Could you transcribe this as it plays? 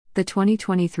The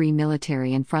 2023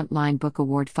 Military and Frontline Book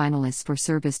Award finalists for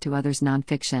service to others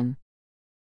nonfiction.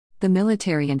 The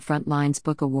Military and Frontlines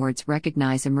Book Awards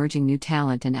recognize emerging new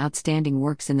talent and outstanding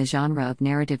works in the genre of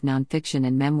narrative nonfiction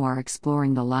and memoir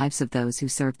exploring the lives of those who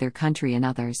serve their country and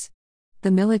others.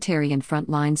 The Military and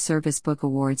Frontline Service Book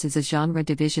Awards is a genre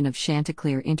division of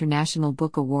Chanticleer International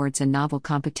Book Awards and Novel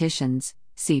Competitions,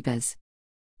 CIBAs.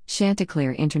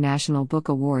 Chanticleer International Book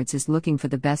Awards is looking for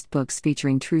the best books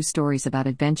featuring true stories about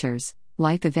adventures,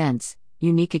 life events,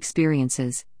 unique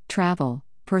experiences, travel,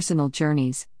 personal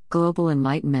journeys, global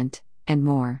enlightenment, and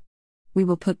more. We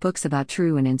will put books about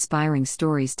true and inspiring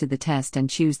stories to the test and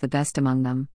choose the best among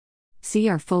them. See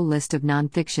our full list of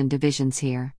nonfiction divisions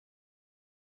here.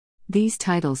 These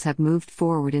titles have moved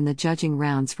forward in the judging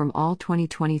rounds from all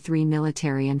 2023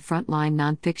 Military and Frontline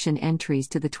nonfiction entries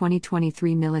to the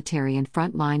 2023 Military and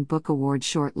Frontline Book Award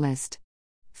shortlist.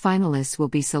 Finalists will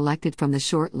be selected from the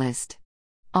shortlist.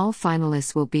 All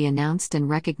finalists will be announced and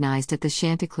recognized at the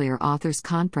Chanticleer Authors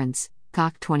Conference,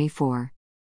 COC 24.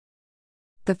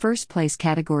 The first place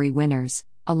category winners,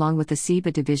 along with the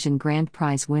CIBA Division Grand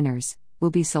Prize winners,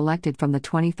 will be selected from the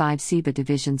 25 CIBA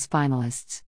Divisions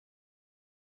finalists.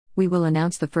 We will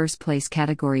announce the first place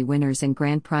category winners and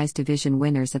Grand Prize Division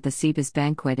winners at the CIBAs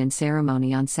banquet and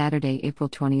ceremony on Saturday, April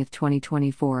 20,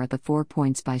 2024 at the 4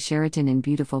 Points by Sheraton in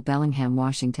beautiful Bellingham,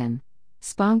 Washington.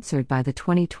 Sponsored by the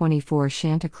 2024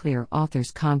 Chanticleer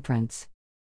Authors Conference.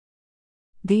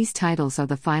 These titles are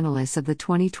the finalists of the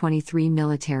 2023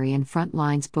 Military and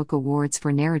Frontlines Book Awards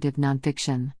for Narrative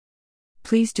Nonfiction.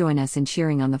 Please join us in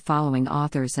cheering on the following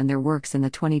authors and their works in the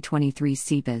 2023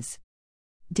 CIBAs.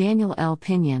 Daniel L.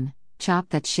 Pinion, Chop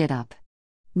That Shit Up.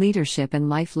 Leadership and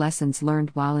Life Lessons Learned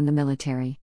While in the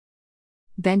Military.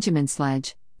 Benjamin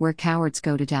Sledge, Where Cowards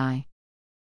Go to Die.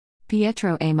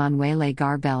 Pietro Emanuele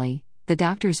Garbelli, The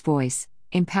Doctor's Voice,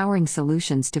 Empowering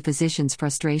Solutions to Physicians'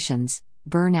 Frustrations,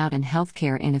 Burnout and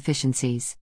Healthcare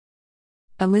Inefficiencies.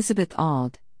 Elizabeth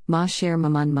Auld, Ma Chère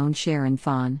Maman Mon Cher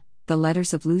Enfant, The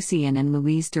Letters of Lucien and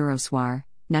Louise Durosoir,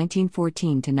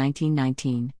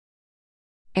 1914-1919.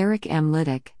 Eric M.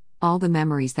 Liddick, All the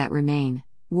Memories That Remain,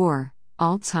 War,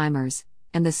 Alzheimer's,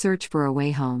 and the Search for a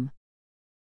Way Home.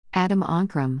 Adam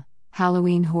Ankrum,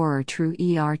 Halloween Horror True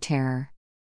ER Terror.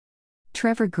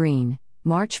 Trevor Green,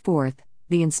 March 4th,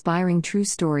 The Inspiring True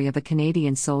Story of a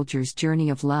Canadian Soldier's Journey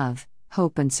of Love,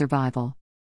 Hope and Survival.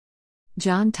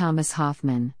 John Thomas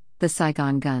Hoffman, The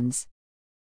Saigon Guns.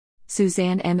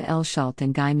 Suzanne M. Elschult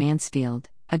and Guy Mansfield,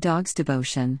 A Dog's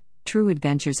Devotion, True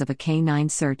Adventures of a Canine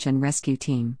Search and Rescue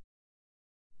Team.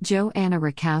 Joanna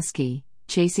Rakowski,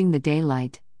 Chasing the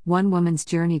Daylight, One Woman's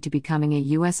Journey to Becoming a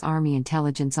U.S. Army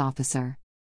Intelligence Officer.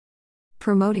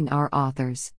 Promoting our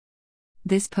authors.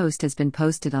 This post has been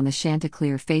posted on the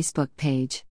Chanticleer Facebook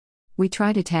page. We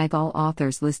try to tag all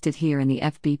authors listed here in the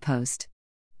FB post.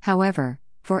 However,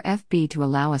 for FB to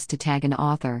allow us to tag an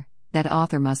author, that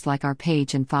author must like our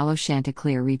page and follow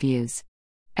Chanticleer reviews.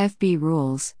 FB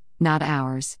rules, not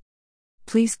ours.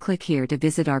 Please click here to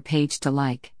visit our page to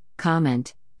like,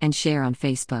 comment, and share on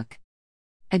Facebook.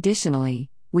 Additionally,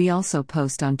 we also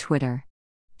post on Twitter.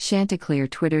 Chanticleer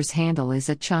Twitter's handle is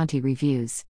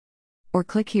 @ChantiReviews. Or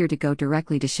click here to go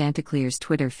directly to Chanticleer's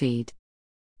Twitter feed.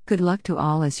 Good luck to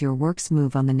all as your works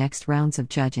move on the next rounds of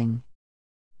judging.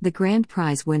 The grand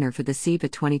prize winner for the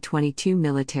CIBA 2022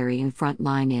 Military and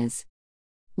Frontline is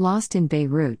Lost in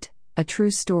Beirut, A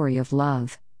True Story of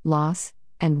Love, Loss,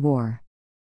 and War.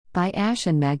 By Ash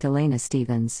and Magdalena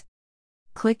Stevens.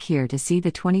 Click here to see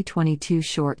the 2022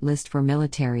 short list for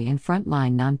Military and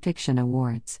Frontline Nonfiction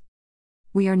Awards.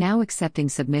 We are now accepting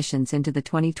submissions into the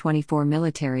 2024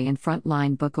 Military and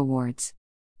Frontline Book Awards.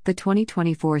 The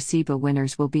 2024 CIBA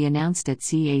winners will be announced at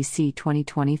CAC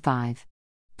 2025.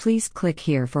 Please click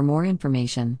here for more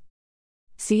information.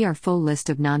 See our full list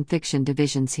of nonfiction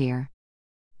divisions here.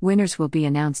 Winners will be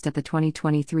announced at the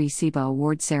 2023 CIBA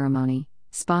Award Ceremony,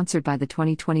 sponsored by the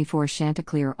 2024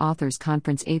 Chanticleer Authors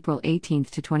Conference April 18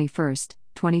 to 21,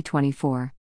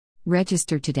 2024.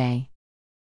 Register today.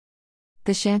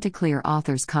 The Chanticleer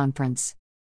Authors Conference.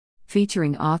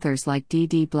 Featuring authors like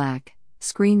D.D. Black,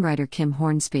 screenwriter Kim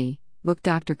Hornsby, book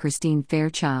Dr. Christine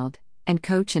Fairchild, and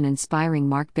coach and inspiring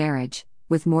Mark Barrage,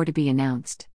 with more to be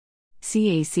announced.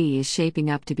 CAC is shaping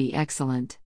up to be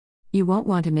excellent. You won't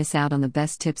want to miss out on the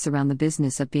best tips around the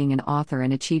business of being an author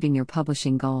and achieving your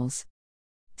publishing goals.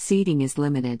 Seating is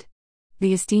limited.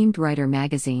 The esteemed Writer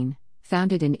magazine,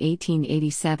 founded in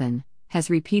 1887, has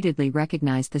repeatedly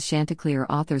recognized the Chanticleer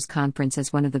Authors Conference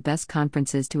as one of the best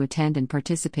conferences to attend and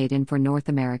participate in for North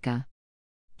America.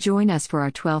 Join us for our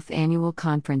 12th annual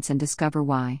conference and discover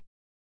why.